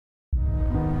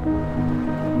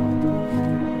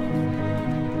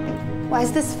Why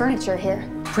is this furniture here?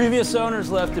 Previous owners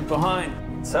left it behind.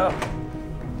 So,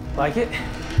 like it?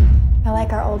 I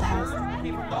like our old house.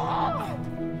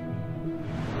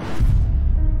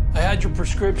 I had your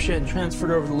prescription transferred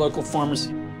over to the local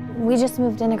pharmacy. We just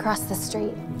moved in across the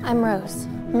street. I'm Rose.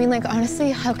 I mean, like,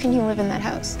 honestly, how can you live in that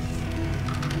house?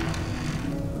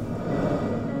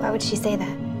 Why would she say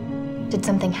that? Did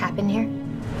something happen here?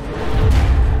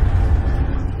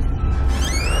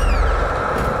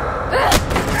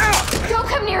 Don't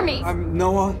come near me!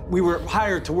 Noah, we were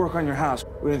hired to work on your house.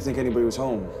 We didn't think anybody was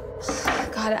home.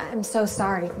 God, I'm so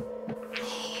sorry.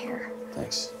 Here.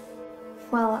 Thanks.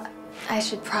 Well, I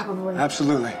should probably...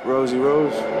 Absolutely. Rosie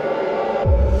Rose.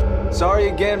 Sorry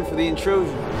again for the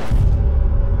intrusion.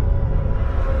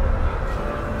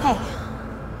 Hey,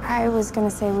 I was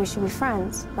gonna say we should be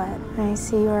friends, but I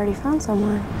see you already found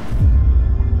someone.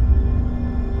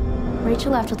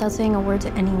 Rachel left without saying a word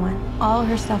to anyone. All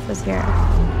her stuff was here,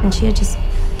 and she had just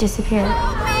disappeared.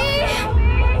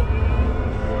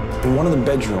 In one of the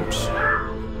bedrooms,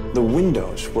 the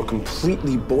windows were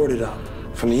completely boarded up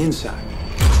from the inside.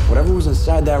 Whatever was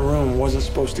inside that room wasn't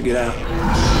supposed to get out.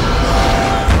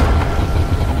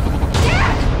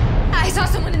 Dad! I saw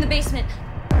someone in the basement.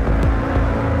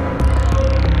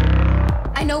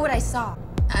 I know what I saw.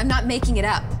 I'm not making it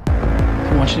up.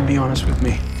 I want you to be honest with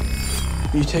me.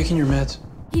 Are you taking your meds?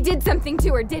 He did something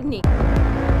to her, didn't he?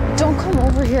 Don't come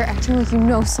over here acting like you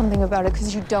know something about it,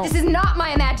 because you don't. This is not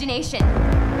my imagination.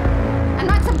 I'm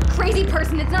not some crazy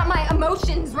person. It's not my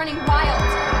emotions running wild.